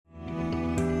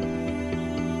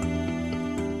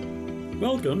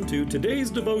Welcome to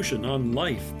today's devotion on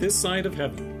Life This Side of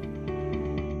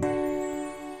Heaven.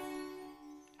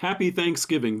 Happy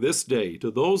Thanksgiving this day to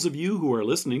those of you who are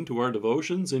listening to our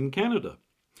devotions in Canada.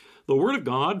 The Word of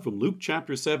God from Luke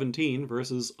chapter 17,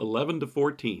 verses 11 to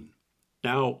 14.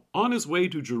 Now, on his way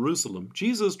to Jerusalem,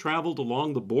 Jesus traveled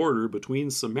along the border between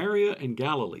Samaria and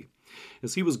Galilee.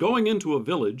 As he was going into a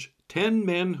village, 10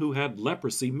 men who had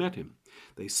leprosy met him.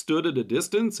 They stood at a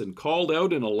distance and called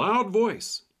out in a loud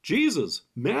voice, "Jesus,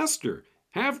 Master,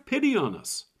 have pity on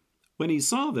us." When he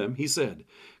saw them, he said,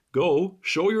 "Go,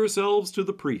 show yourselves to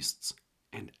the priests."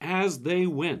 And as they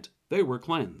went, they were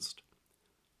cleansed.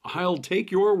 I'll take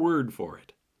your word for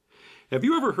it. Have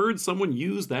you ever heard someone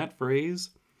use that phrase?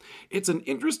 It's an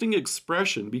interesting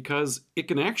expression because it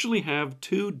can actually have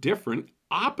two different,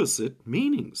 opposite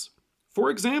meanings. For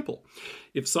example,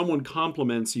 if someone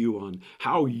compliments you on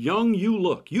how young you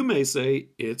look, you may say,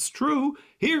 "It's true.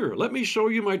 Here, let me show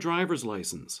you my driver's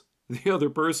license." The other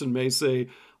person may say,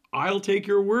 "I'll take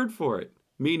your word for it,"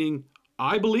 meaning,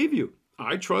 "I believe you.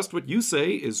 I trust what you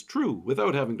say is true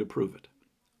without having to prove it."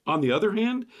 On the other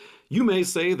hand, you may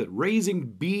say that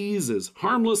raising bees is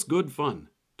harmless good fun,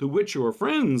 to which your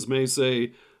friends may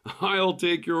say, "I'll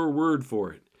take your word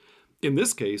for it." In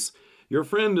this case, your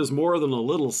friend is more than a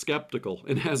little skeptical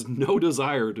and has no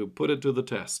desire to put it to the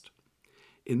test.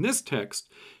 In this text,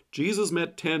 Jesus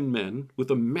met 10 men with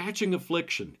a matching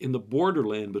affliction in the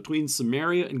borderland between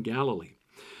Samaria and Galilee.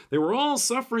 They were all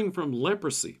suffering from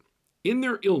leprosy. In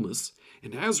their illness,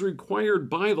 and as required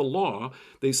by the law,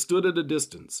 they stood at a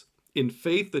distance. In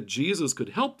faith that Jesus could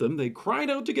help them, they cried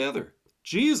out together,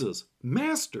 "Jesus,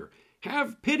 Master,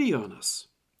 have pity on us."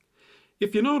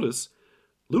 If you notice,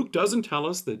 Luke doesn't tell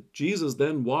us that Jesus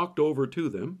then walked over to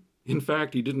them. In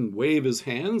fact, he didn't wave his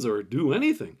hands or do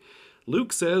anything.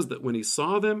 Luke says that when he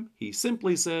saw them, he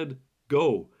simply said,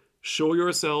 "Go, show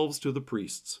yourselves to the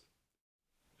priests."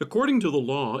 According to the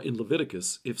law in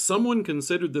Leviticus, if someone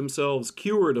considered themselves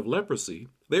cured of leprosy,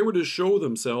 they were to show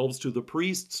themselves to the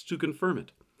priests to confirm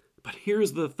it. But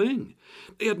here's the thing.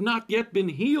 They had not yet been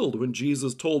healed when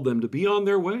Jesus told them to be on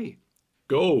their way.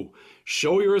 Go,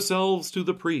 show yourselves to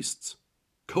the priests.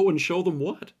 Go and show them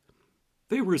what?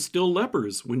 They were still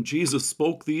lepers when Jesus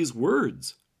spoke these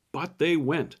words, but they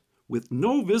went with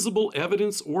no visible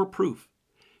evidence or proof.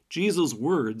 Jesus'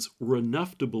 words were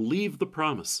enough to believe the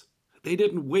promise. They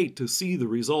didn't wait to see the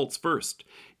results first.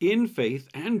 In faith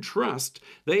and trust,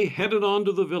 they headed on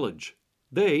to the village.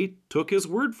 They took his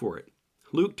word for it.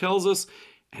 Luke tells us,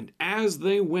 and as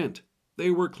they went,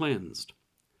 they were cleansed.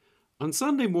 On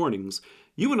Sunday mornings,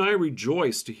 you and I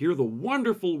rejoice to hear the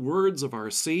wonderful words of our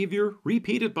Savior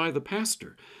repeated by the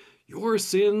pastor. Your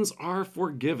sins are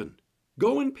forgiven.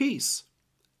 Go in peace.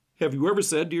 Have you ever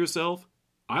said to yourself,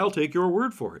 "I'll take your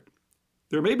word for it"?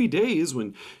 There may be days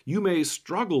when you may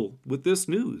struggle with this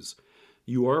news.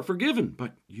 You are forgiven,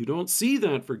 but you don't see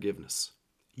that forgiveness.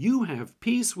 You have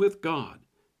peace with God,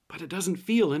 but it doesn't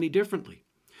feel any differently.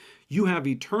 You have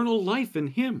eternal life in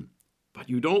Him, but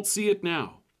you don't see it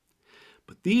now.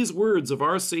 But these words of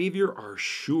our Savior are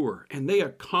sure, and they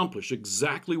accomplish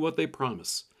exactly what they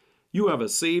promise. You have a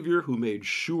Savior who made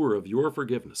sure of your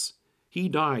forgiveness. He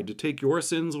died to take your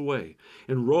sins away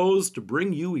and rose to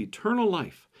bring you eternal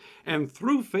life. And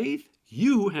through faith,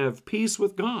 you have peace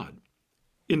with God.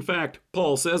 In fact,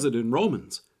 Paul says it in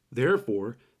Romans.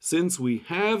 Therefore, since we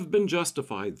have been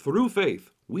justified through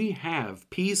faith, we have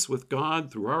peace with God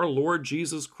through our Lord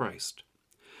Jesus Christ.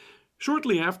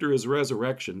 Shortly after his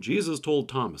resurrection, Jesus told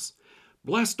Thomas,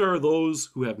 "Blessed are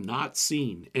those who have not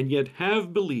seen and yet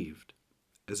have believed."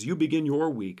 As you begin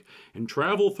your week and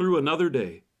travel through another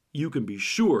day, you can be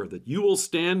sure that you will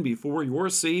stand before your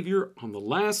Savior on the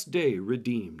last day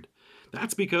redeemed.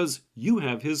 That's because you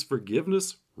have His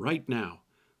forgiveness right now.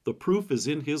 The proof is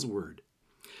in His word.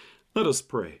 Let us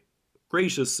pray.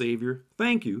 Gracious Savior,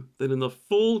 thank you that in the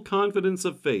full confidence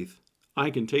of faith, I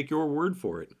can take your word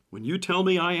for it when you tell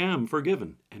me I am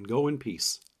forgiven and go in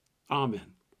peace.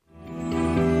 Amen.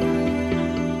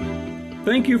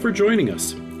 Thank you for joining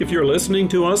us. If you're listening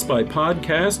to us by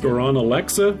podcast or on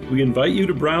Alexa, we invite you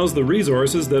to browse the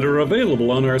resources that are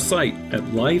available on our site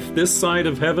at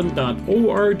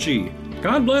lifethissideofheaven.org.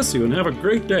 God bless you and have a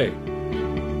great day.